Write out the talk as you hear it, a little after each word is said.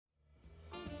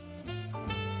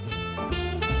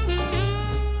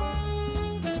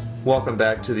Welcome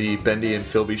back to the Bendy and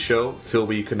Philby show.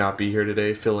 Philby could not be here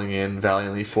today, filling in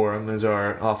valiantly for him as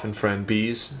our often friend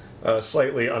Bees.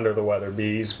 Slightly under the weather,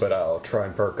 Bees, but I'll try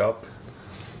and perk up.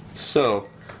 So,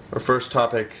 our first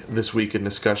topic this week in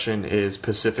discussion is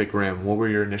Pacific Rim. What were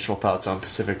your initial thoughts on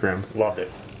Pacific Rim? Loved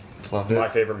it. Loved it. My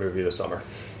favorite movie this summer.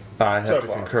 I have So to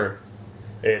far. concur.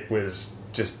 It was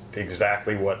just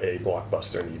exactly what a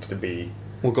blockbuster needs to be.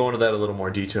 We'll go into that in a little more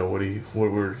detail.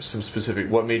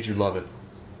 What made you love it?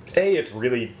 It's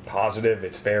really positive.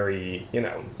 It's very,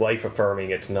 life-affirming.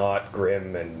 It's not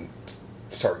grim and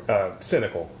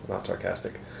cynical, not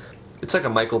sarcastic. It's like a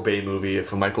Michael Bay movie,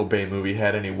 if a Michael Bay movie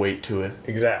had any weight to it.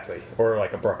 Exactly. Or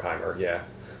like a Bruckheimer, yeah.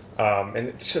 And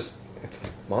it's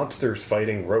monsters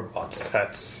fighting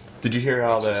robots. Did you hear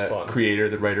how just the fun. creator,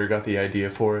 the writer, got the idea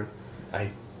for it?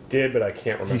 I did, but I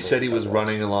can't remember. He said he what was that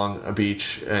running along a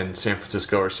beach in San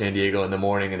Francisco or San Diego in the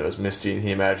morning, and it was misty, and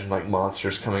he imagined like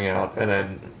monsters coming out, and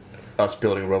then us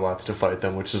building robots to fight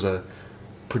them, which is a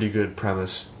pretty good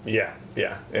premise. Yeah,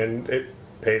 and it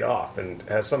paid off, and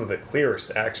has some of the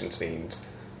clearest action scenes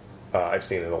I've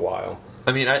seen in a while.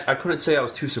 I mean, I couldn't say I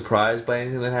was too surprised by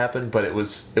anything that happened, but it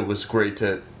was great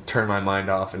to turn my mind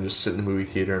off and just sit in the movie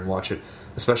theater and watch it.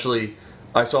 Especially,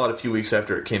 I saw it a few weeks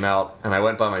after it came out, and I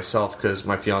went by myself because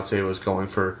my fiance was going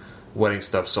for wedding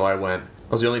stuff, so I went.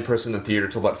 I was the only person in the theater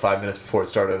till about 5 minutes before it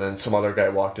started, and then some other guy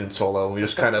walked in solo, and we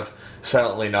just kind of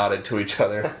silently nodded to each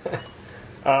other.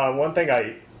 One thing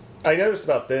I noticed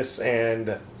about this,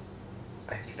 and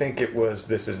I think it was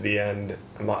This Is the End,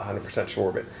 I'm not 100%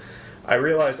 sure, but I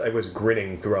realized I was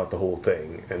grinning throughout the whole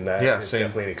thing, and that is same.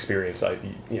 definitely an experience.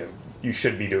 You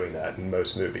should be doing that in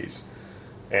most movies.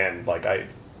 And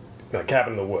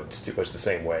Cabin in the Woods was the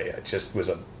same way. It just was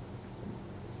a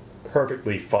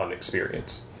perfectly fun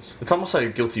experience. It's almost like a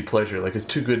guilty pleasure. Like, it's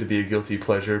too good to be a guilty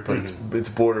pleasure, but it's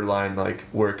borderline, like,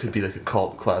 where it could be like a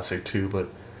cult classic too, but...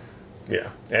 Yeah,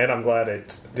 and I'm glad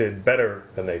it did better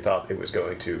than they thought it was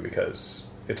going to, because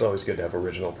it's always good to have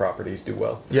original properties do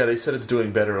well. Yeah, they said it's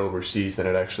doing better overseas than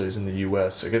it actually is in the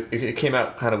U.S. It came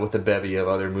out kind of with a bevy of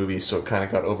other movies, so it kind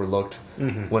of got overlooked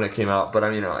when it came out. But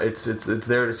I mean, it's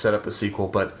there to set up a sequel.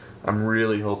 But I'm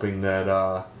really hoping that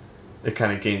it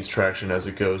kind of gains traction as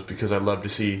it goes, because I'd love to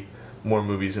see more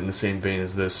movies in the same vein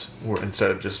as this,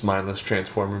 instead of just mindless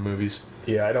Transformer movies.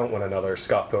 Yeah, I don't want another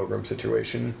Scott Pilgrim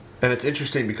situation. And it's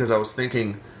interesting because I was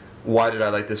thinking, why did I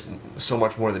like this so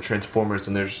much more than Transformers?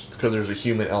 And it's because there's a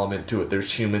human element to it.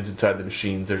 There's humans inside the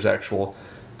machines. There's actual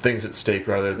things at stake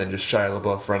rather than just Shia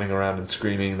LaBeouf running around and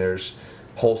screaming. There's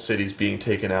whole cities being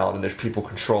taken out, and there's people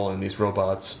controlling these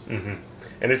robots. Mm-hmm.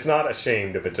 And it's not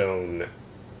ashamed of its own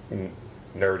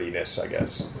nerdiness, I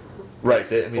guess. Right.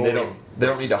 They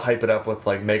don't need to hype it up with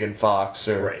like Megan Fox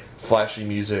or flashy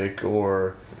music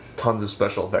or tons of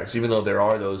special effects, even though there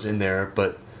are those in there,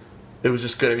 but it was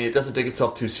just good. I mean, it doesn't take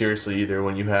itself too seriously either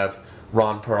when you have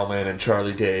Ron Perlman and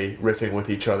Charlie Day riffing with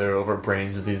each other over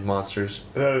brains of these monsters.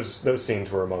 Those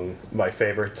scenes were among my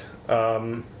favorite.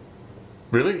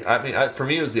 Really? I mean, for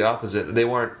me it was the opposite. They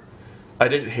weren't... I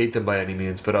didn't hate them by any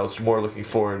means, but I was more looking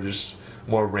forward to just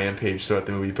more rampage throughout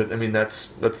the movie. But I mean,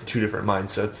 that's the two different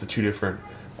mindsets, the two different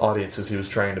audiences he was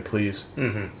trying to please.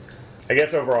 Mm-hmm. I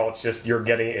guess overall, it's just you're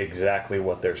getting exactly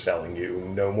what they're selling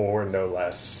you, no more, no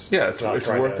less. Yeah, it's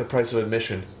worth the price of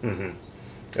admission. Mm-hmm.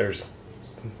 There's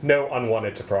no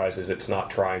unwanted surprises. It's not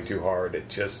trying too hard.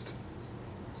 It's just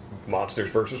monsters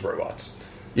versus robots.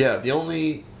 Yeah, the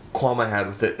only qualm I had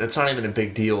with it, it's not even a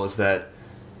big deal, is that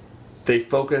they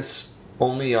focus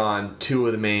only on two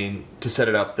of the main, to set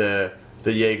it up.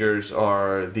 The Jaegers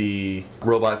are the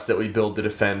robots that we build to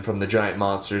defend from the giant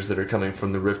monsters that are coming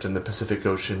from the rift in the Pacific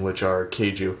Ocean, which are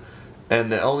Kaiju.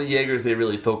 And the only Jaegers they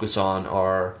really focus on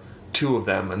are two of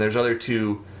them, and there's other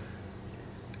two.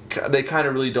 They kind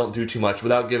of really don't do too much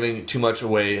without giving too much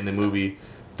away in the movie.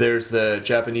 There's the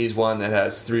Japanese one that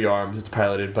has 3 arms. It's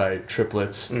piloted by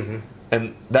triplets. Mm-hmm.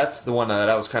 And that's the one that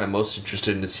I was kind of most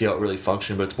interested in to see how it really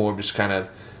functioned, but it's more just kind of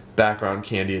background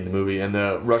candy in the movie. And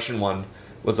the Russian one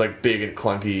was like big and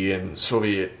clunky and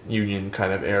Soviet Union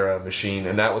kind of era machine,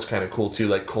 and that was kind of cool too,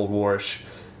 like Cold War-ish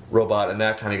robot, and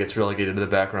that kind of gets relegated to the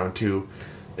background too,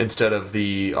 instead of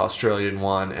the Australian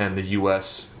one and the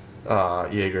U.S.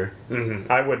 Jaeger.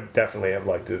 Mm-hmm. I would definitely have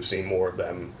liked to have seen more of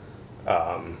them.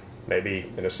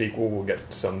 Maybe in a sequel we'll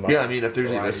get some... yeah, I mean, if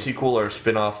there's variety. a sequel or a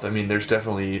spin-off, I mean, there's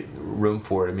definitely room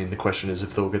for it. I mean, the question is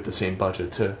if they'll get the same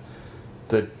budget to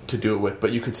do it with.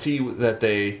 But you could see that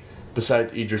they...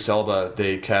 Besides Idris Elba,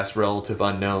 they cast relative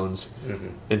unknowns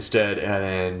instead,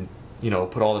 and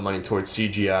put all the money towards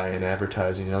CGI and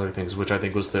advertising and other things, which I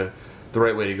think was the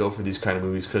right way to go for these kind of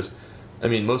movies. Because I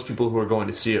mean, most people who are going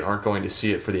to see it aren't going to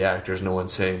see it for the actors. No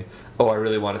one's saying, "Oh, I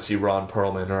really want to see Ron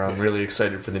Perlman," or "I'm really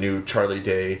excited for the new Charlie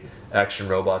Day action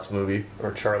robots movie."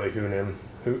 Or Charlie Hunnam,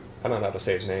 who I don't know how to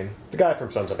say his name. The guy from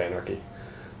Sons of Anarchy.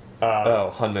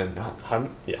 Hunman.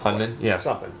 Yeah, Hunman? Yeah.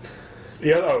 something.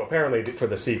 Apparently for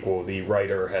the sequel, the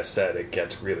writer has said it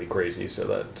gets really crazy. So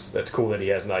that's cool that he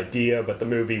has an idea, but the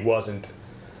movie wasn't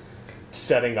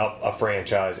setting up a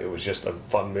franchise. It was just a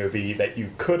fun movie that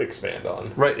you could expand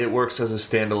on. Right, it works as a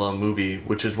standalone movie,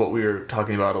 which is what we were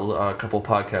talking about a couple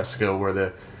podcasts ago,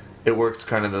 where it works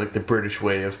kind of like the British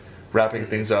way of wrapping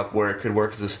things up, where it could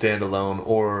work as a standalone,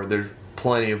 or there's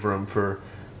plenty of room for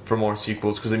more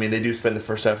sequels, because I mean they do spend the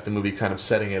first half of the movie kind of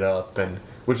setting it up, and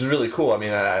which is really cool. I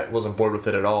mean, I wasn't bored with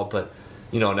it at all, but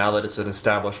now that it's an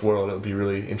established world, it would be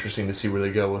really interesting to see where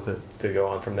they go with it. To go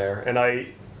on from there, and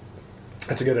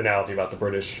that's a good analogy about the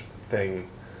British thing.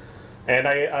 And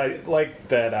I like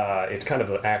that it's kind of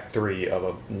the act 3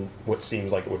 of what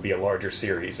seems like it would be a larger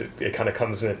series. It kind of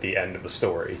comes in at the end of the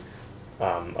story.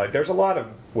 There's a lot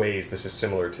of ways this is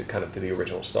similar to the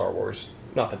original Star Wars.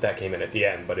 Not that came in at the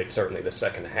end, but it's certainly the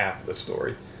second half of the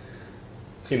story.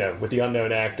 With the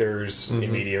unknown actors, the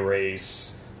media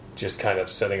race, just kind of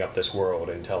setting up this world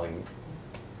and telling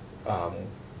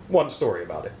one story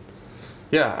about it.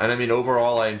 Yeah, and I mean,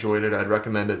 overall, I enjoyed it. I'd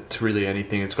recommend it to really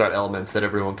anything. It's got elements that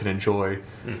everyone can enjoy.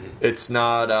 Mm-hmm. It's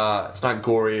not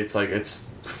gory.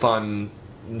 It's fun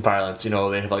violence. They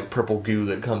have purple goo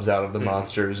that comes out of the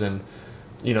monsters, and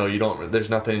there's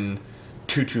nothing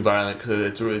too violent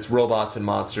because it's robots and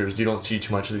monsters. You don't see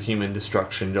too much of the human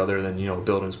destruction other than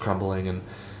buildings crumbling and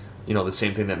the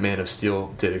same thing that Man of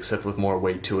Steel did, except with more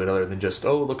weight to it, other than just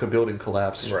look, a building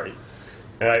collapsed. Right.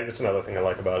 And that's another thing I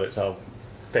like about it. It's how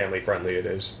family friendly it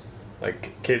is.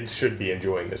 Kids should be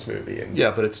enjoying this movie. And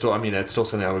yeah, but it's still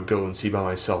something I would go and see by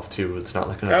myself too. It's not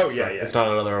like another It's not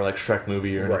another Shrek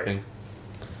movie or anything. Right.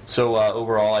 So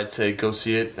overall, I'd say go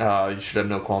see it. You should have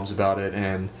no qualms about it,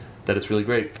 and that it's really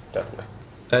great. Definitely.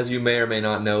 As you may or may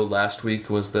not know, last week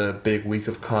was the big week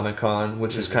of Comic-Con,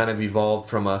 which has kind of evolved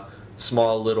from a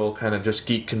small little kind of just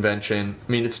geek convention.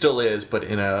 I mean, it still is, but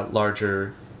in a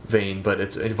larger vein. But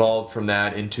it's evolved from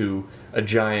that into a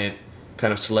giant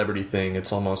kind of celebrity thing.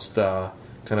 It's almost kind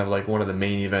of like one of the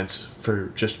main events for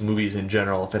just movies in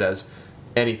general, if it has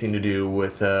anything to do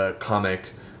with a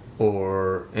comic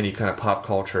or any kind of pop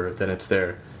culture, then it's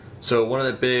there. So one of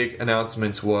the big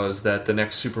announcements was that the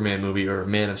next Superman movie, or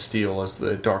Man of Steel as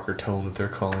the darker tone that they're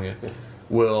calling it,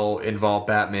 will involve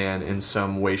Batman in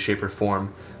some way, shape, or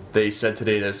form. They said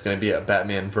today that it's going to be a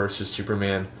Batman versus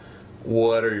Superman.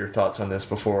 What are your thoughts on this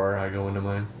before I go into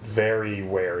mine? Very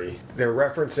wary. They're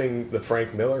referencing the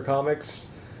Frank Miller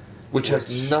comics. Which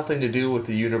has nothing to do with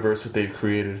the universe that they've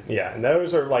created. Yeah, and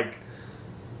those are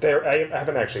I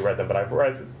haven't actually read them, but I've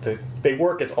read that they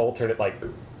work as alternate,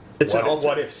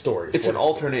 what if stories. It's an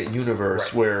alternate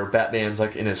universe where Batman's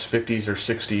in his 50s or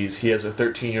 60s. He has a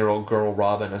 13-year-old girl,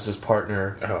 Robin, as his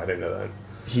partner. Oh, I didn't know that.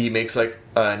 He makes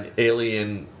an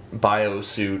alien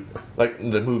biosuit, like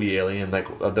the movie Alien,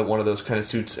 one of those kind of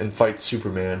suits, and fights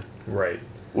Superman. Right.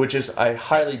 Which is, I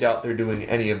highly doubt they're doing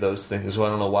any of those things, so I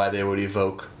don't know why they would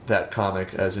evoke that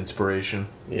comic as inspiration.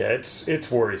 Yeah,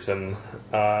 it's worrisome.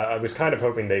 I was kind of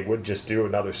hoping they would just do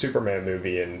another Superman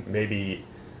movie and maybe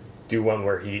do one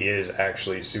where he is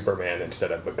actually Superman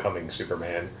instead of becoming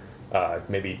Superman.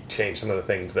 Maybe change some of the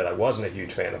things that I wasn't a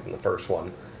huge fan of in the first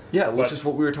one. Yeah, which is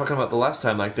what we were talking about the last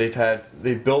time.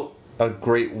 They built a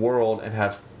great world and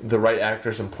have the right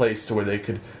actors in place to where they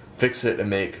could fix it and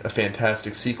make a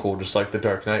fantastic sequel, just like The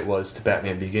Dark Knight was to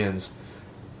Batman Begins.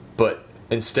 But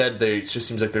instead, it just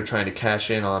seems like they're trying to cash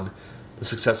in on the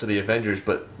success of the Avengers.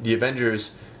 But the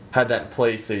Avengers had that in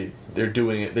place. They're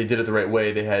doing it. They did it the right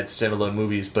way. They had standalone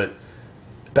movies, but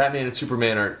Batman and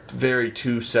Superman are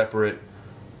two separate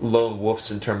lone wolves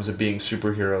in terms of being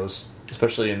superheroes,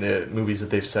 especially in the movies that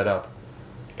they've set up.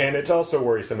 And it's also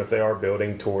worrisome if they are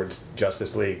building towards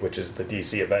Justice League, which is the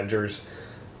DC Avengers.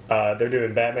 They're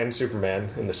doing Batman and Superman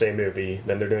in the same movie,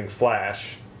 then they're doing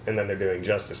Flash, and then they're doing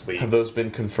Justice League. Have those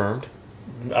been confirmed?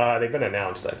 They've been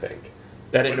announced, I think.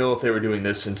 I didn't know if they were doing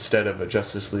this instead of a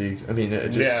Justice League. I mean, it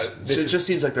just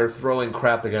seems like they're throwing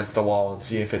crap against the wall and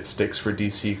seeing if it sticks for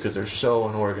DC because they're so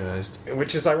unorganized.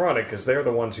 Which is ironic because they're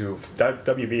the ones who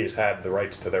WB has had the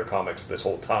rights to their comics this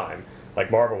whole time.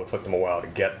 Marvel, it took them a while to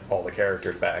get all the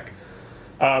characters back.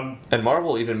 And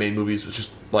Marvel even made movies with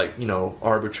just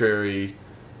arbitrary,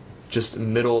 just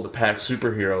middle of the pack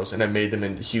superheroes, and have made them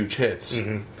into huge hits.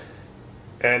 Mm-hmm.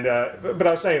 And but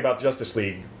I was saying about Justice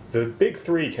League. The big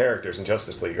three characters in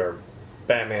Justice League are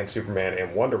Batman, Superman,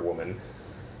 and Wonder Woman.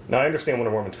 Now, I understand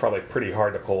Wonder Woman's probably pretty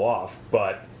hard to pull off,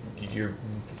 but you're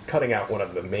cutting out one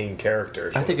of the main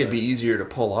characters. I think it'd be easier to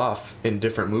pull off in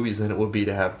different movies than it would be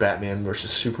to have Batman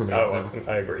versus Superman. Oh,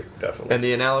 I agree, definitely. And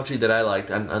the analogy that I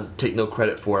liked, I take no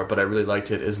credit for it, but I really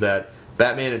liked it, is that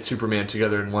Batman and Superman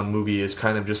together in one movie is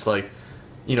kind of just like,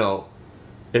 you know,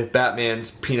 if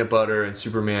Batman's peanut butter and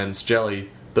Superman's jelly,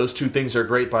 those two things are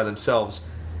great by themselves,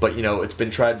 but, you know, it's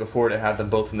been tried before to have them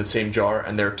both in the same jar,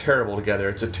 and they're terrible together.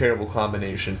 It's a terrible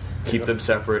combination. Keep them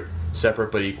separate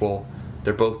but equal.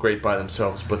 They're both great by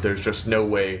themselves, but there's just no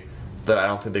way that I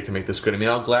don't think they can make this good. I mean,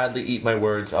 I'll gladly eat my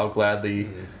words. I'll gladly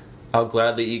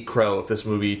eat crow if this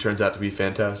movie turns out to be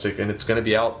fantastic. And it's going to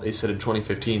be out, they said, in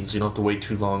 2015, so you don't have to wait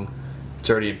too long. It's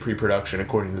already in pre-production,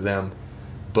 according to them.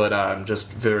 But I'm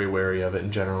just very wary of it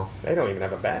in general. They don't even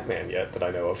have a Batman yet that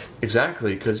I know of.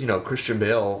 Exactly, because, you know, Christian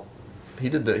Bale, he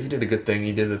did a good thing.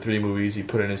 He did the 3 movies. He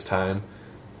put in his time.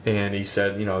 And he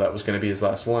said, you know, that was going to be his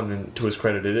last one. And to his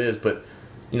credit, it is. But,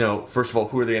 you know, first of all,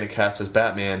 who are they going to cast as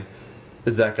Batman?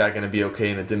 Is that guy going to be okay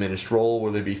in a diminished role?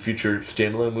 Will there be future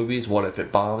standalone movies? What if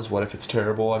it bombs? What if it's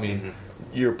terrible? I mean,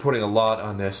 you're putting a lot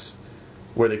on this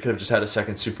where they could have just had a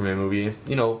second Superman movie.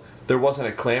 You know, there wasn't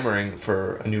a clamoring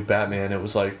for a new Batman. It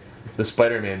was like the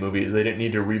Spider-Man movies. They didn't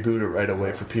need to reboot it right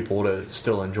away for people to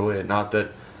still enjoy it. Not that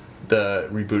the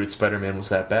rebooted Spider-Man was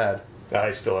that bad.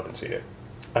 I still haven't seen it.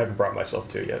 I haven't brought myself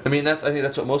to it yet. I mean, I think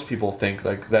that's what most people think.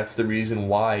 Like, that's the reason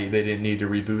why they didn't need to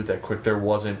reboot that quick. There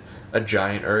wasn't a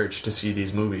giant urge to see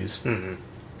these movies. Mm-hmm.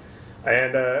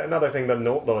 And another thing,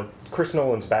 the Chris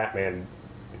Nolan's Batman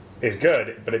is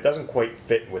good, but it doesn't quite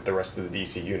fit with the rest of the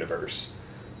DC universe.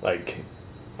 Like,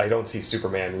 I don't see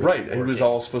Superman really Right, working. he was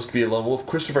all supposed to be a lone wolf.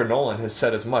 Christopher Nolan has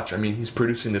said as much. I mean, he's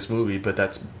producing this movie, but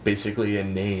that's basically a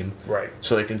name. Right.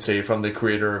 So they can say, from the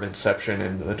creator of Inception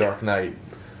and The Dark Knight,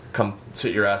 come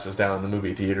sit your asses down in the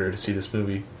movie theater to see this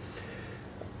movie.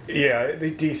 Yeah, the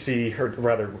DC, or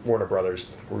rather Warner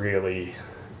Brothers, really...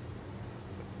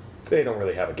 They don't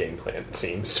really have a game plan, it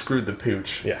seems. Screwed the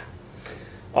pooch. Yeah.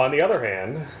 On the other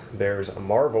hand, there's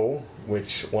Marvel,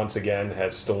 which once again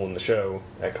has stolen the show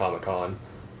at Comic-Con.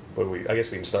 But I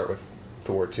guess we can start with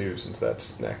Thor 2, since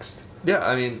that's next. Yeah,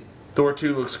 I mean, Thor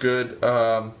 2 looks good.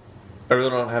 I really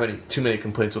don't have too many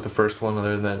complaints with the first one,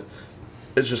 other than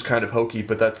it's just kind of hokey,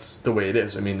 but that's the way it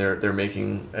is. I mean, they're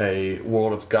making a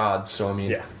world of gods, so I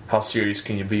mean, How serious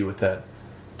can you be with that?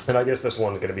 And I guess this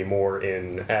one's going to be more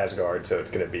in Asgard, so it's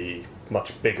going to be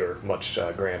much bigger, much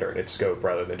grander in its scope,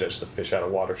 rather than just a fish out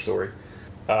of water story.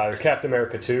 There's Captain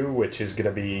America 2, which is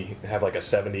going to have like a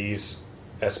 70s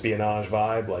espionage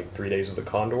vibe, like 3 Days of the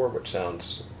Condor, which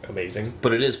sounds amazing.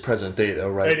 But it is present day, though,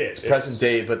 right? It is. It's present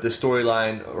day, but the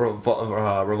storyline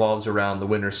revolves around the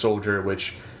Winter Soldier,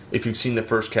 which, if you've seen the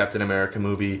first Captain America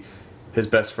movie, his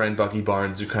best friend, Bucky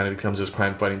Barnes, who kind of becomes his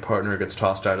crime-fighting partner, gets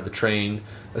tossed out of the train,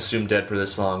 assumed dead for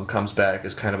this long, comes back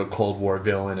as kind of a Cold War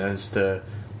villain, as the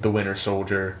Winter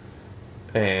Soldier,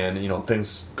 and, you know,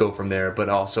 things go from there. But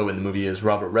also in the movie is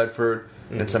Robert Redford,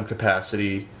 in some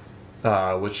capacity,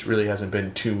 which really hasn't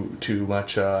been too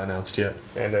much announced yet.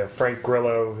 And Frank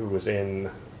Grillo, who was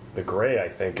in The Grey, I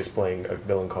think, is playing a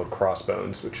villain called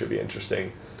Crossbones, which should be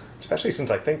interesting. Especially since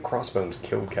I think Crossbones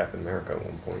killed Captain America at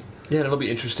one point. Yeah, and it'll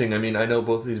be interesting. I mean, I know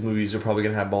both of these movies are probably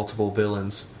going to have multiple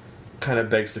villains. Kind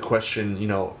of begs the question, you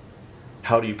know,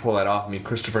 how do you pull that off? I mean,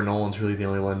 Christopher Nolan's really the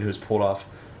only one who's pulled off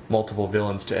multiple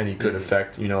villains to any good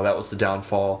effect. You know, that was the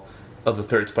downfall of the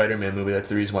third Spider-Man movie. That's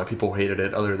the reason why people hated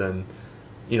it, other than,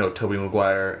 you know, Tobey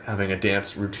Maguire having a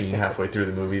dance routine halfway through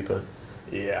the movie. But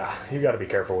yeah, you got to be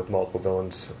careful with multiple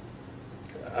villains.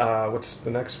 What's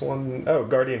the next one? Oh,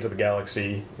 Guardians of the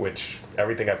Galaxy, which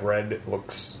everything I've read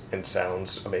looks and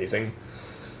sounds amazing.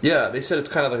 Yeah, they said it's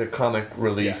kind of like a comic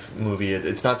relief movie.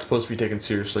 It's not supposed to be taken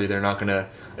seriously. They're not going to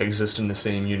exist in the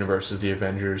same universe as the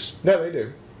Avengers. No, they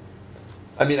do.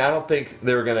 I mean, I don't think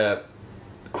they're going to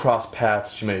cross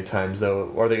paths too many times,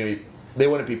 though. Or they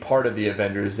wouldn't be part of the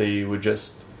Avengers. They would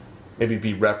just maybe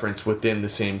be referenced within the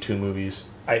same two movies.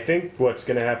 I think what's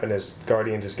going to happen is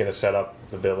Guardians is going to set up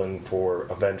the villain for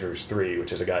Avengers 3,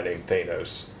 which is a guy named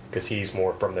Thanos, because he's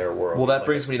more from their world. Well, that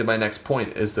brings me to my next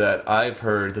point, is that I've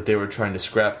heard that they were trying to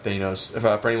scrap Thanos.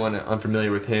 For anyone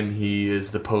unfamiliar with him, he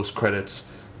is the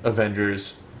post-credits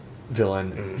Avengers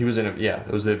villain. He was in it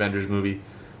was the Avengers movie.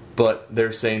 But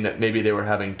they're saying that maybe they were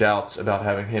having doubts about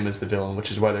having him as the villain,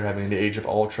 which is why they're having the Age of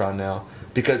Ultron now.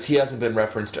 Because he hasn't been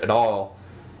referenced at all,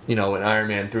 you know, in Iron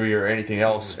Man 3 or anything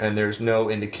else, and there's no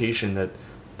indication that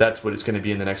that's what it's going to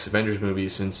be in the next Avengers movie,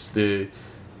 since the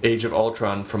Age of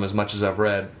Ultron, from as much as I've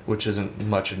read, which isn't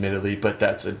much admittedly, but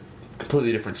that's a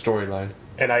completely different storyline.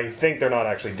 And I think they're not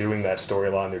actually doing that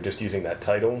storyline, they're just using that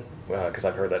title, because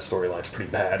I've heard that storyline's pretty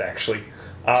bad, actually.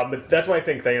 But that's why I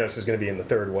think Thanos is going to be in the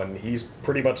third one. He's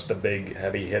pretty much the big,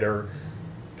 heavy hitter.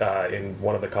 In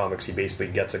one of the comics, he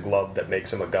basically gets a glove that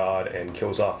makes him a god and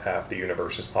kills off half the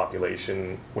universe's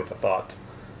population with a thought.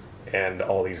 And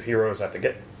all these heroes have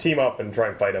to team up and try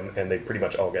and fight him, and they pretty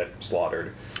much all get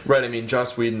slaughtered. Right. I mean,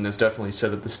 Joss Whedon has definitely said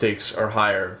that the stakes are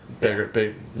higher, bigger,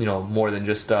 big. More than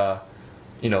just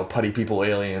putty people,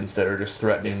 aliens that are just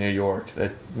threatening New York.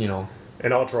 That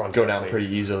And Ultron go down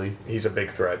pretty easily. He's a big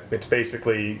threat. It's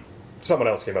basically someone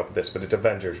else came up with this, but it's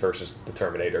Avengers versus the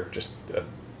Terminator, just a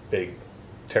big,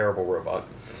 terrible robot.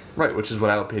 Right, which is what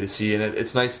I would pay to see, and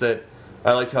it's nice that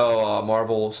I liked how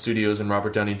Marvel Studios and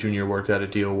Robert Downey Jr. worked out a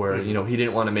deal where he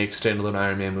didn't want to make standalone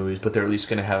Iron Man movies, but they're at least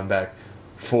going to have him back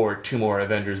for 2 more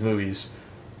Avengers movies,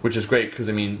 which is great because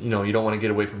you don't want to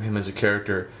get away from him as a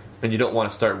character, and you don't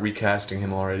want to start recasting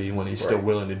him already when he's still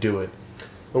willing to do it.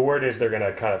 The word is they're going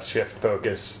to kind of shift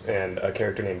focus, and a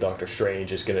character named Doctor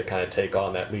Strange is going to kind of take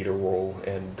on that leader role,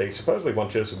 and they supposedly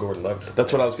want Joseph Gordon-Levitt.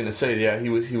 That's what I was going to say. Yeah, he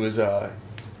was.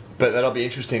 But that'll be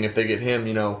interesting if they get him.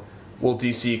 Will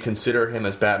DC consider him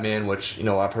as Batman? Which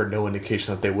I've heard no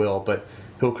indication that they will, but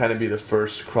he'll kind of be the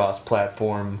first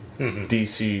cross-platform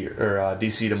DC or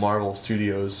DC to Marvel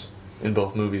Studios in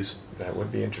both movies. That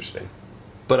would be interesting.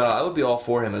 But I would be all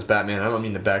for him as Batman. I don't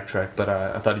mean to backtrack, but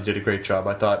I thought he did a great job.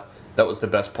 I thought that was the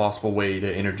best possible way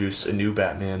to introduce a new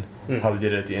Batman, how they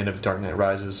did it at the end of Dark Knight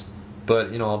Rises.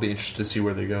 But, I'll be interested to see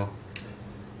where they go.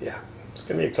 Yeah, it's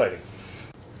going to be exciting.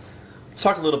 Let's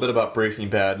talk a little bit about Breaking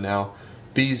Bad now.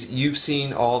 You've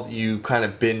seen you kind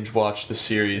of binge watch the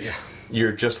series. Yeah.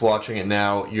 You're just watching it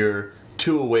now. You're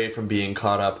 2 away from being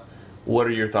caught up. What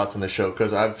are your thoughts on the show?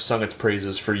 Because I've sung its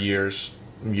praises for years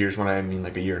when I mean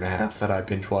like a year and a half that I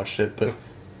binge watched it. But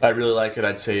I really like it.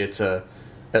 I'd say it's at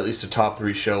least a top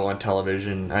 3 show on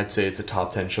television. I'd say it's a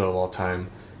top 10 show of all time.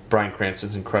 Bryan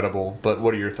Cranston's incredible. But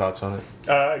what are your thoughts on it?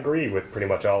 I agree with pretty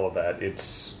much all of that.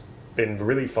 It's been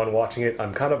really fun watching it.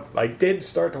 I did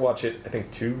start to watch it, I think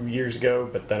 2 years ago,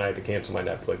 but then I had to cancel my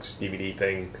Netflix DVD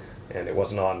thing, and it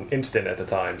wasn't on instant at the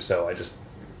time, so I just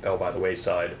fell by the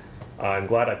wayside. I'm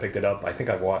glad I picked it up. I think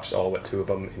I've watched all but 2 of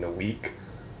them in a week,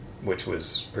 which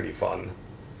was pretty fun.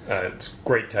 It's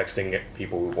great texting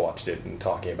people who've watched it and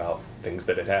talking about things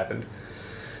that had happened.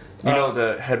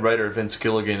 The head writer, Vince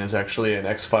Gilligan, is actually an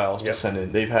X-Files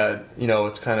descendant. They've had,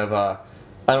 it's kind of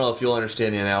I don't know if you'll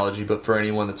understand the analogy, but for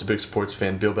anyone that's a big sports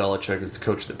fan, Bill Belichick is the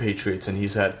coach of the Patriots, and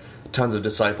he's had tons of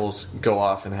disciples go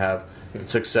off and have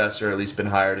success, or at least been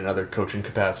hired in other coaching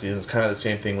capacities. It's kind of the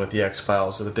same thing with the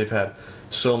X-Files, so that they've had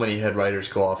so many head writers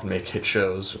go off and make hit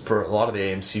shows for a lot of the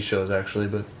AMC shows, actually.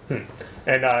 But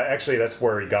And actually, that's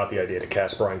where he got the idea to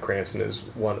cast Bryan Cranston as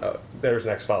one. There's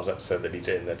an X-Files episode that he's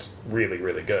in that's really,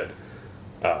 really good.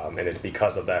 And it's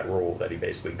because of that role that he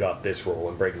basically got this role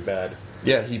in Breaking Bad.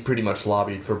 Yeah, he pretty much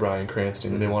lobbied for Bryan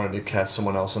Cranston, and they wanted to cast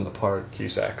someone else in the part.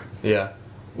 Cusack. Yeah,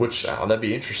 which, that'd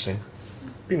be interesting.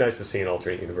 Be nice to see an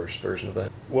alternate universe version of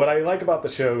that. What I like about the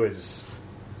show is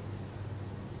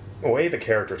the way the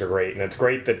characters are great, and it's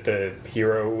great that the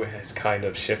hero has kind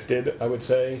of shifted, I would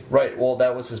say. Right, well,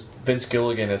 that was Vince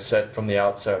Gilligan has said from the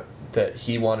outset that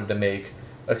he wanted to make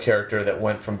a character that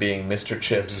went from being Mr.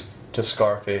 Chips to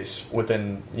Scarface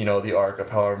within, the arc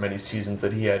of however many seasons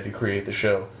that he had to create the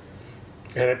show.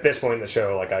 And at this point in the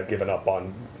show, I've given up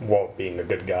on Walt being a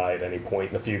good guy at any point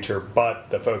in the future, but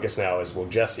the focus now is, will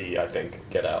Jesse, I think,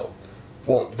 get out?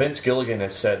 Well, Vince Gilligan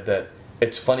has said that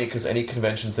it's funny because any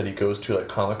conventions that he goes to, like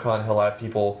Comic-Con, he'll have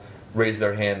people raise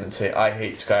their hand and say, I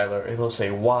hate Skylar, and he'll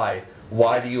say, why?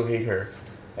 Why do you hate her?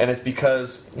 And it's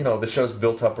because, the show's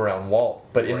built up around Walt,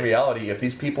 but in reality, if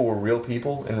these people were real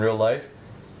people in real life,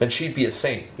 then she'd be a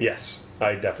saint. Yes,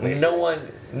 I definitely agree.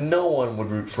 No one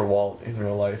would root for Walt in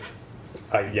real life.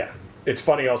 Yeah. It's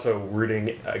funny also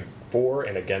rooting for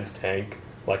and against Hank.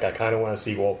 I kind of want to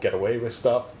see Walt get away with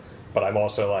stuff, but I'm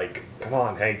also like, come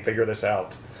on, Hank, figure this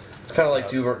out. It's kind of like,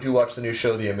 do you watch the new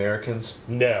show, The Americans?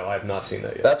 No, I have not seen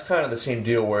that yet. That's kind of the same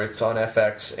deal where it's on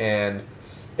FX, and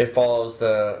it follows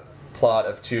the plot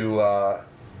of 2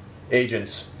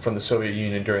 agents from the Soviet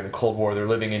Union during the Cold War. They're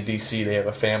living in D.C., they have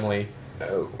a family,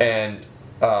 and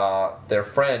their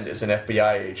friend is an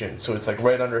FBI agent, so it's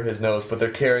right under his nose, but they're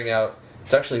carrying out,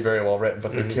 it's actually very well written,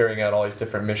 but they're carrying out all these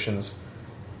different missions,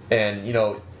 and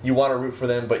you want to root for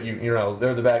them, but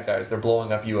they're the bad guys, they're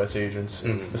blowing up U.S. agents.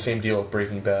 It's the same deal with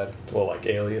Breaking Bad. Well, like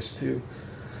Alias too.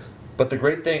 But the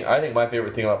great thing, I think my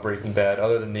favorite thing about Breaking Bad,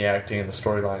 other than the acting and the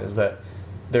storyline, is that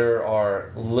there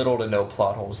are little to no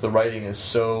plot holes. The writing is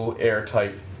so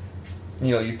airtight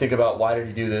you think about why did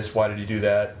he do this, why did he do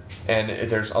that, and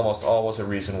there's almost always a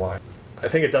reason why. I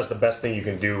think it does the best thing you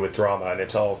can do with drama, and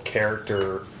it's all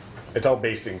character. It's all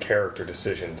based in character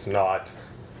decisions, not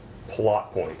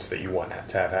plot points that you want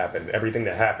to have happen. Everything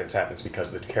that happens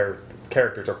because the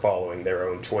characters are following their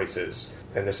own choices.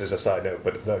 And this is a side note,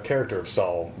 but the character of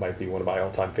Saul might be one of my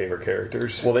all-time favorite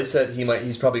characters. Well, they said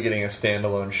he's probably getting a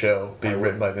standalone show being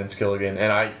written by Vince Gilligan,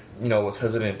 and I was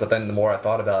hesitant, but then the more I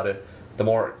thought about it, the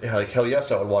more like hell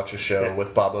yes I would watch a show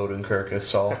with Bob Odenkirk as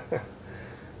Saul.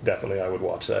 Definitely, I would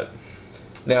watch that.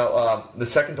 Now, the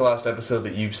second to last episode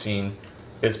that you've seen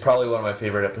is probably one of my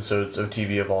favorite episodes of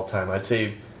TV of all time. I'd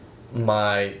say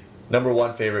my number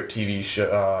one favorite TV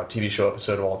show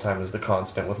episode of all time is The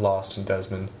Constant with Lost and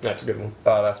Desmond. That's a good one.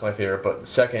 That's my favorite. But the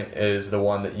second is the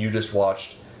one that you just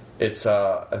watched. It's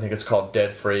I think it's called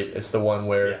Dead Freight. It's the one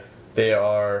where they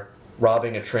are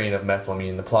robbing a train of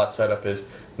methylamine. The plot setup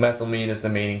is methylamine is the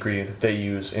main ingredient that they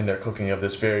use in their cooking of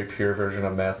this very pure version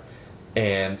of meth.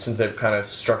 And since they've kind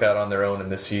of struck out on their own in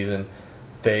this season,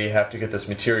 they have to get this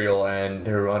material, and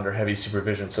they're under heavy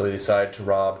supervision, so they decide to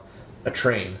rob a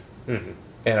train. Mm-hmm.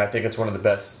 And I think it's one of the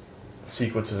best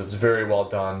sequences. It's very well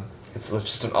done. It's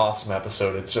just an awesome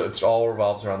episode. It's all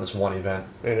revolves around this one event.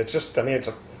 And it's just,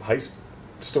 heist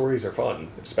stories are fun,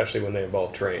 especially when they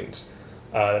involve trains.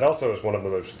 It also is one of the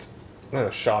most, I don't know,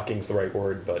 shocking is the right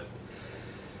word, but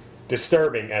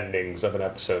disturbing endings of an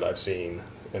episode I've seen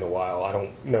in a while. I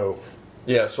don't know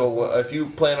Yeah, so if you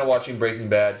plan on watching Breaking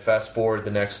Bad, fast forward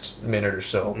the next minute or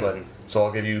so. But so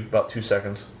I'll give you about 2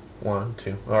 seconds. 1,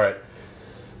 2. All right.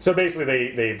 So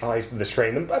basically, they've heisted this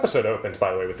train. The episode opens,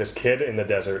 by the way, with this kid in the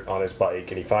desert on his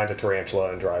bike, and he finds a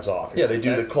tarantula and drives off. Yeah, they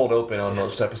do the cold open on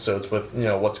most episodes with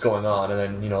what's going on, and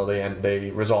then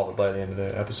they resolve it by the end of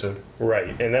the episode. Right,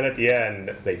 and then at the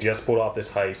end, they just pulled off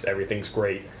this heist. Everything's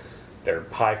great. They're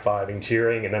high-fiving,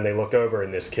 cheering, and then they look over,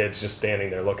 and this kid's just standing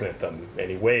there looking at them,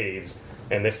 and he waves.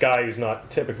 And this guy who's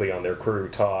not typically on their crew,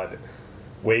 Todd,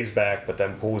 waves back, but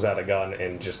then pulls out a gun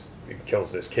and just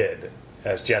kills this kid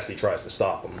as Jesse tries to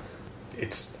stop him.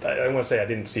 I don't want to say I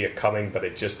didn't see it coming, but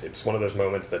it's one of those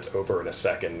moments that's over in a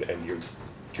second, and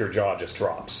your jaw just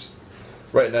drops.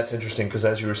 Right, and that's interesting, because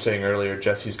as you were saying earlier,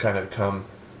 Jesse's kind of become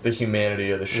the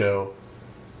humanity of the show.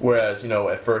 Whereas,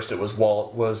 at first it was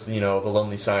Walt was, the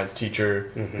lonely science teacher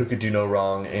who could do no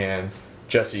wrong, and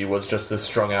Jesse was just this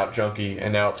strung-out junkie,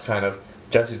 and now it's kind of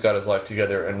Jesse's got his life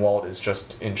together, and Walt is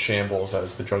just in shambles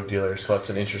as the drug dealer. So that's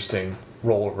an interesting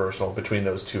role reversal between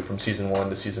those two from season 1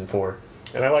 to season 4.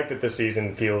 And I like that this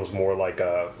season feels more like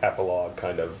a epilogue,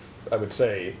 kind of. I would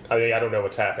say. I mean, I don't know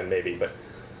what's happened, maybe, but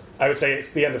I would say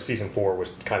it's the end of season 4 was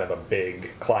kind of a big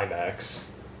climax.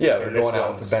 Yeah, they're going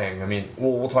out with a bang. I mean,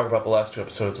 we'll talk about the last 2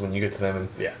 episodes when you get to them,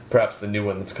 and perhaps the new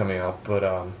one that's coming out. But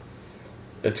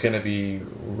it's going to be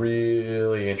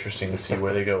really interesting to see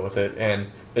where they go with it, and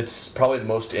it's probably the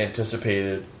most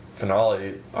anticipated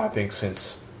finale I think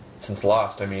since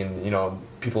Lost. I mean,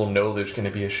 people know there's going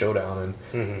to be a showdown,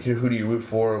 and who do you root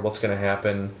for? What's going to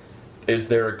happen? Is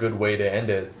there a good way to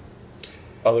end it?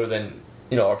 Other than,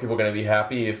 are people going to be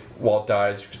happy if Walt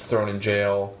dies, gets thrown in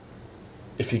jail?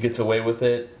 If he gets away with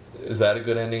it, is that a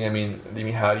good ending? I mean,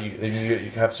 how do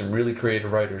you have some really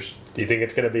creative writers? Do you think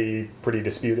it's going to be pretty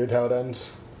disputed how it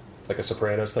ends? Like a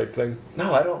Sopranos type thing?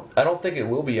 No, I don't think it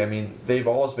will be. I mean, they've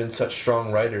always been such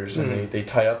strong writers, and they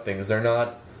tie up things. They're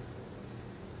not.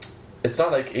 It's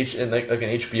not like like an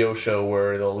HBO show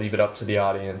where they'll leave it up to the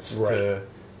audience to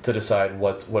decide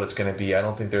what it's going to be. I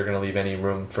don't think they're going to leave any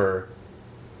room for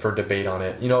debate on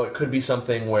it. It could be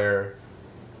something where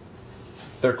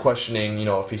they're questioning,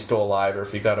 if he's still alive or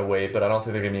if he got away, but I don't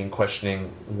think they're going to be questioning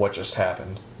what just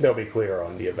happened. They'll be clear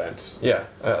on the events. Yeah,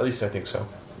 at least I think so.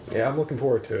 Yeah, I'm looking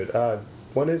forward to it.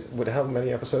 How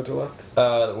many episodes are left?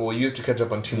 Well, you have to catch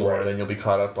up on 2 more, then you'll be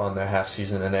caught up on the half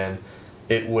season, and then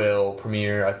it will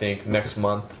premiere, I think, next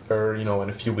month or, in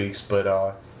a few weeks,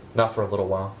 but not for a little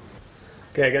while.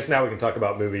 Okay, I guess now we can talk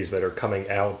about movies that are coming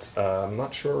out. I'm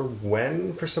not sure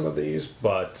when for some of these,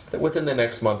 but within the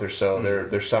next month or so,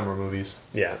 they're summer movies.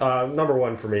 Yeah, number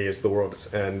one for me is The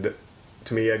World's End.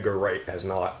 To me, Edgar Wright has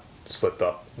not slipped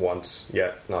up once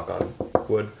yet, knock on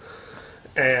wood.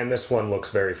 And this one looks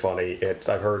very funny.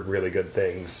 I've heard really good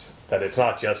things, that it's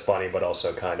not just funny, but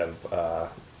also kind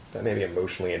of maybe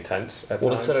emotionally intense at times.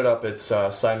 Well, to set it up, it's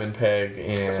Simon Pegg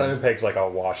and... Simon Pegg's like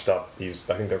all washed up.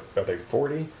 Are they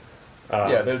 40?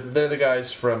 Yeah, they're the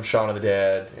guys from Shaun of the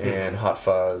Dead and Hot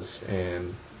Fuzz,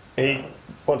 and he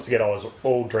wants to get all his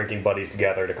old drinking buddies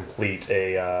together to complete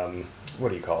a what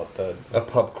do you call it? A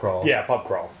pub crawl. Yeah, pub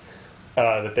crawl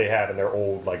that they have in their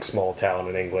old small town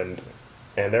in England.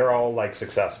 and they're all like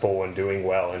successful and doing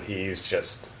well, and he's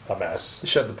just a mess. You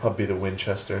should have the pub be the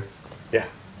Winchester. Yeah,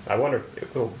 I wonder if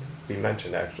it will be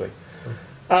mentioned actually.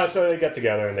 So they get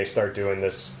together and they start doing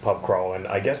this pub crawl, and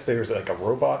I guess there's like a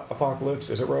robot apocalypse.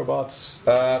 Is it robots?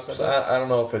 I don't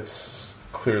know if it's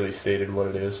clearly stated what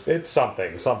it is. It's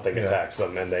something. Something attacks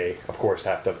them, and they, of course,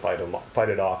 have to fight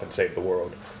it off and save the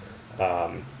world.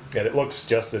 And it looks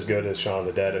just as good as Shaun of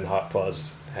the Dead and Hot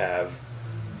Fuzz have.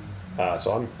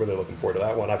 So I'm really looking forward to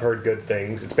that one. I've heard good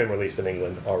things. It's been released in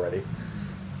England already.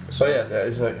 So yeah,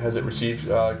 has it received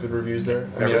good reviews there?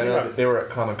 I mean, I know that they were at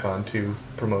Comic-Con too,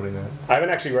 promoting that. I haven't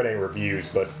actually read any reviews,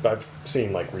 but I've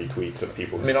seen like retweets of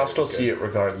people. I mean, I'll still see it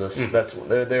regardless.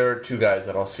 There are two guys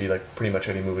that I'll see like pretty much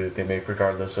any movie that they make,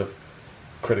 regardless of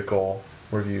critical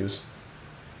reviews.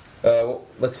 Well,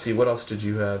 let's see. What else did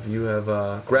you have? You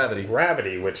have Gravity.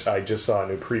 Gravity, which I just saw a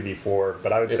new preview for,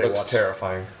 but I would say it looks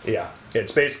terrifying. Yeah,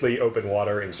 it's basically open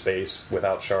water in space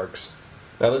without sharks.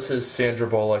 Now this is Sandra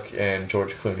Bullock and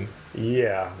George Clooney.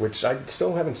 Yeah, which I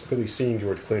still haven't really seen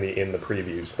George Clooney in the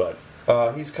previews, but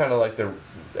he's kind of like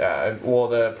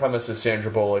the premise is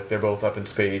Sandra Bullock. They're both up in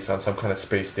space on some kind of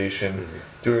space station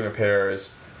doing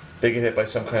repairs. They get hit by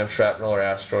some kind of shrapnel or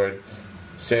asteroid.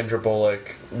 Sandra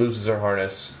Bullock loses her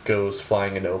harness, goes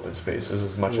flying into open space. Is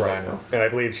as much as I know. And I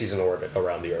believe she's in orbit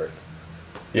around the Earth.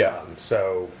 Yeah.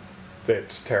 So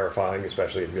it's terrifying,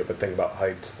 especially if you have a thing about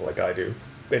heights like I do.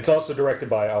 It's also directed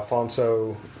by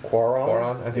Alfonso Cuarón.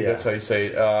 Cuarón, I think that's how you say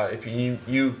it. If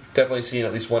you've definitely seen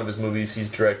at least one of his movies.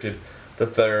 He's directed the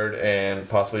third and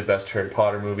possibly best Harry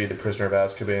Potter movie, The Prisoner of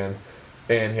Azkaban,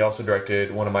 and he also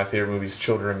directed one of my favorite movies,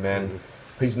 Children of Men.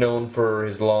 He's known for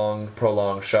his long,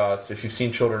 prolonged shots. If you've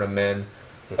seen Children of Men,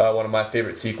 one of my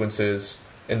favorite sequences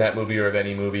in that movie or of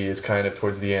any movie is kind of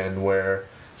towards the end where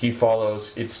he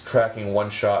follows, it's tracking one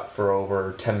shot for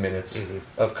over 10 minutes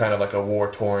of kind of like a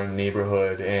war-torn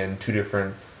neighborhood and two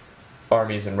different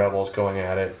armies and rebels going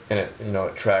at it, and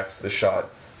it tracks the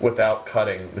shot without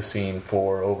cutting the scene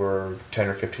for over 10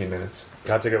 or 15 minutes.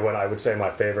 That's a good one. I would say my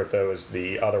favorite, though, is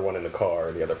the other one in the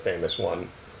car, the other famous one,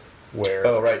 where...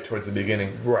 Oh, right, towards the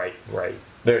beginning. Right.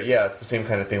 It's the same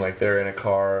kind of thing, like they're in a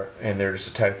car and they're just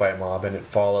attacked by a mob, and it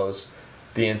follows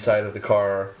the inside of the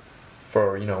car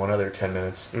for another 10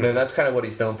 minutes. And then that's kind of what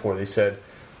he's known for. They said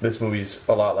this movie's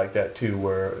a lot like that too,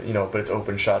 where but it's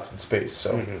open shots in space,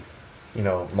 so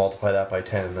multiply that by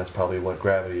 10, and that's probably what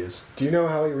Gravity is. Do you know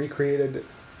how he recreated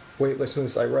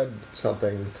weightlessness? I read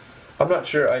something. I'm not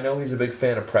sure. I know he's a big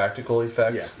fan of practical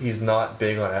effects. Yeah. He's not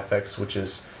big on FX, which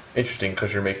is interesting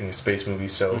because you're making a space movie,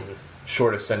 so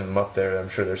short of sending them up there, I'm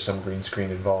sure there's some green screen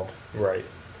involved. Right.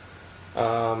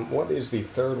 What is the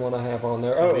third one I have on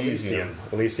there? Oh, Elysium.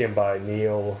 Elysium by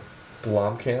Neil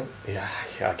Blomkamp? Yeah,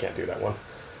 I can't do that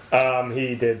one.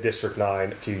 He did District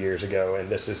 9 a few years ago, and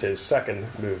this is his second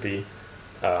movie.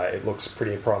 It looks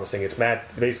pretty promising. It's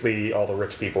basically all the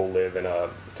rich people live in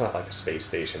it's not like a space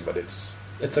station, but it's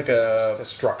like a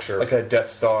structure. Like a Death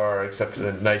Star, except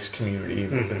a nice community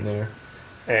within there.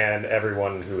 And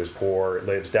everyone who is poor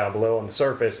lives down below on the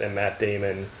surface, and Matt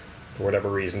Damon, for whatever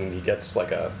reason, he gets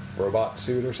like a robot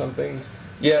suit or something.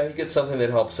 Yeah, he gets something that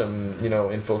helps him,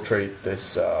 infiltrate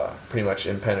this pretty much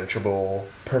impenetrable,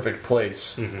 perfect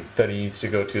place that he needs to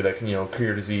go to that can,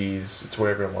 cure disease. It's where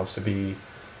everyone wants to be.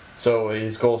 So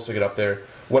his goal is to get up there.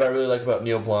 What I really like about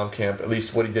Neil Blomkamp, at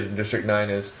least what he did in District 9,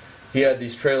 is he had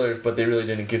these trailers, but they really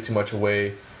didn't give too much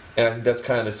away. And I think that's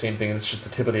kind of the same thing. It's just the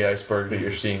tip of the iceberg that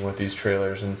you're seeing with these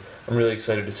trailers. And I'm really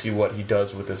excited to see what he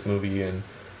does with this movie. And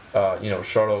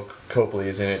Charlotte Copley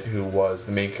is in it, who was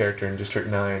the main character in District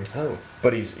 9. Oh.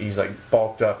 But he's like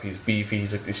bulked up, he's beefy,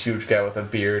 he's like this huge guy with a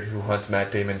beard who hunts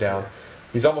Matt Damon down.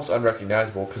 He's almost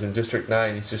unrecognizable because in District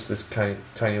 9 he's just this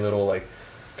tiny little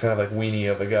kind of like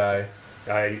weenie of a guy.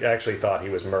 I actually thought he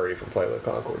was Murray from Flight of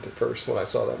the Conchords at first when I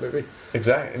saw that movie.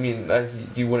 Exactly. I mean,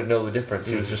 you wouldn't know the difference.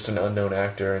 He was just an unknown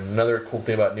actor. And another cool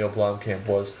thing about Neil Blomkamp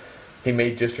was he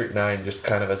made District 9 just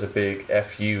kind of as a big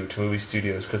FU to movie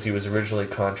studios because he was originally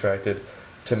contracted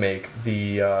to make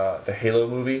the Halo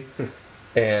movie,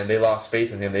 and they lost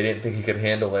faith in him. They didn't think he could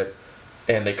handle it,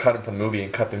 and they cut him from the movie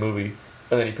and cut the movie.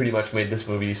 And then he pretty much made this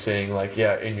movie saying,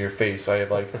 in your face, I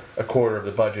have a quarter of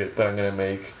the budget, but I'm going to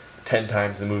make 10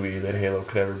 times the movie that Halo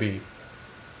could ever be.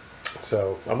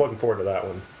 So I'm looking forward to that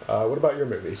one. What about your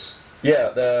movies? Yeah,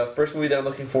 the first movie that I'm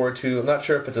looking forward to, I'm not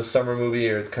sure if it's a summer movie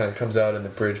or it kind of comes out in the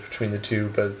bridge between the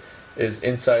two, but is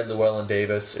Inside Llewellyn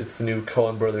Davis. It's the new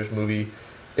Coen Brothers movie.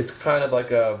 It's kind of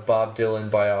like a Bob Dylan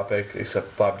biopic,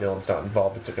 except Bob Dylan's not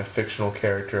involved. It's like a fictional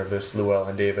character of this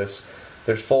Llewellyn Davis.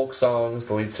 There's folk songs.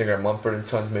 The lead singer Mumford &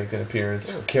 Sons make an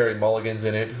appearance. Carey Mulligan's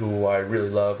in it, who I really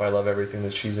love. I love everything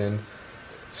that she's in.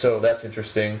 So that's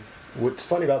interesting. What's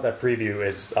funny about that preview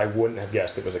is I wouldn't have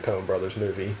guessed it was a Coen Brothers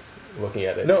movie. Looking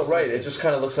at it, No, right. It just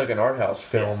kind of looks like an art house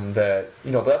film that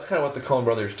but that's kind of what the Coen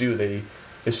Brothers do. They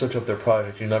switch up their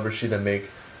project. You never see them make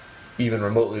even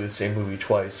remotely the same movie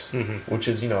twice, which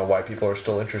is why people are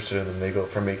still interested in them. They go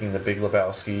from making The Big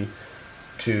Lebowski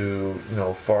to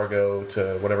Fargo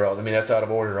to whatever else. I mean, that's out of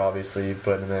order, obviously,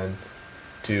 but then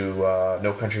to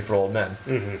No Country for Old Men.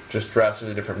 Just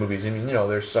drastically different movies. I mean,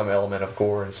 there's some element of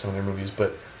gore in some of their movies,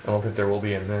 but I don't think there will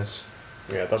be in this.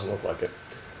 Yeah, it doesn't look like it.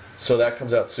 So that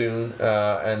comes out soon,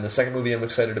 and the second movie I'm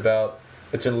excited about,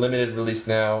 it's in limited release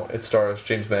now. It stars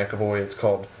James McAvoy. It's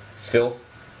called Filth.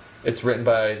 It's written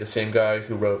by the same guy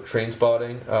who wrote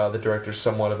Trainspotting. The director's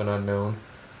somewhat of an unknown.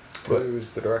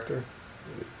 Who's the director?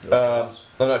 I'm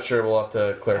not sure. We'll have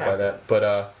to clarify that.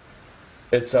 But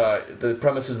it's the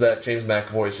premise is that James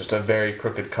McAvoy is just a very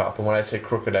crooked cop. And when I say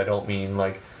crooked, I don't mean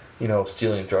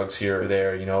stealing drugs here or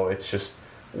there. It's just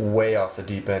way off the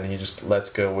deep end. He just lets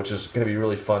go, which is going to be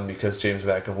really fun because James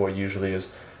McAvoy usually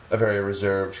is a very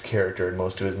reserved character in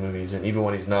most of his movies, and even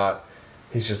when he's not,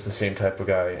 he's just the same type of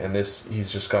guy. And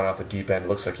he's just gone off the deep end. It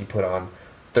looks like he put on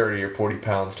 30 or 40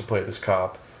 pounds to play this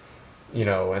cop,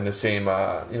 and the same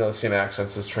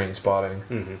accents as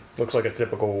Trainspotting. Looks like a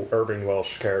typical Irving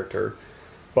Welsh character,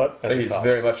 but he's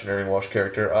very much an Irving Welsh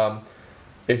character.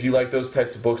 If you like those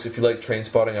types of books, if you like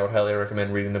Trainspotting, I would highly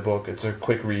recommend reading the book. It's a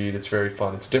quick read. It's very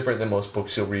fun. It's different than most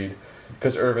books you'll read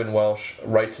because Irving Welsh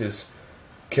writes his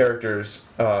characters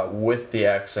with the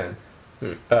accent.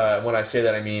 When I say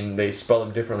that, I mean they spell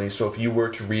them differently. So if you were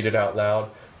to read it out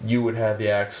loud, you would have the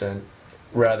accent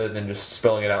rather than just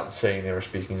spelling it out and saying they were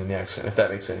speaking in the accent, if that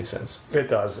makes any sense. It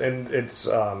does. And it's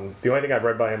the only thing I've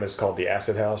read by him is called The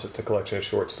Acid House. It's a collection of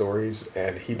short stories,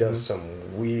 and he does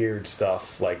some weird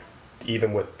stuff, like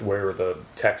even with where the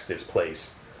text is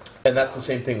placed. And that's the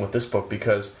same thing with this book,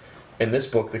 because in this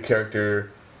book the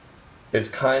character is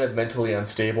kind of mentally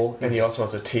unstable, and he also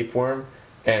has a tapeworm,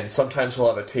 and sometimes he'll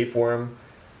have a tapeworm,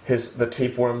 the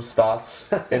tapeworm's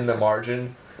thoughts in the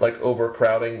margin, like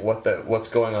overcrowding what's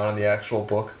going on in the actual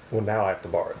book. Well, now I have to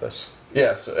borrow this.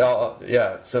 Yes,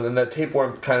 so then that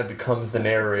tapeworm kind of becomes the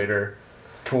narrator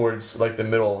towards the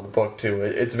middle of the book too.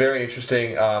 It's very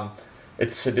interesting.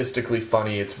 It's sadistically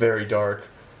funny. It's very dark.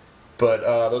 But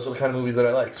those are the kind of movies that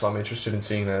I like, so I'm interested in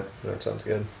seeing that. That sounds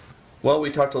good. Well,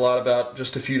 we talked a lot about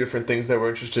just a few different things that we're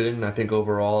interested in, and I think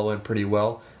overall it went pretty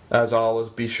well. As always,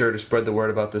 be sure to spread the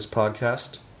word about this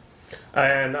podcast.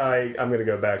 And I'm going to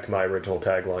go back to my original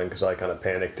tagline because I kind of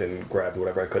panicked and grabbed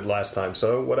whatever I could last time.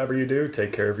 So whatever you do,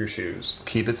 take care of your shoes.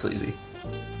 Keep it sleazy.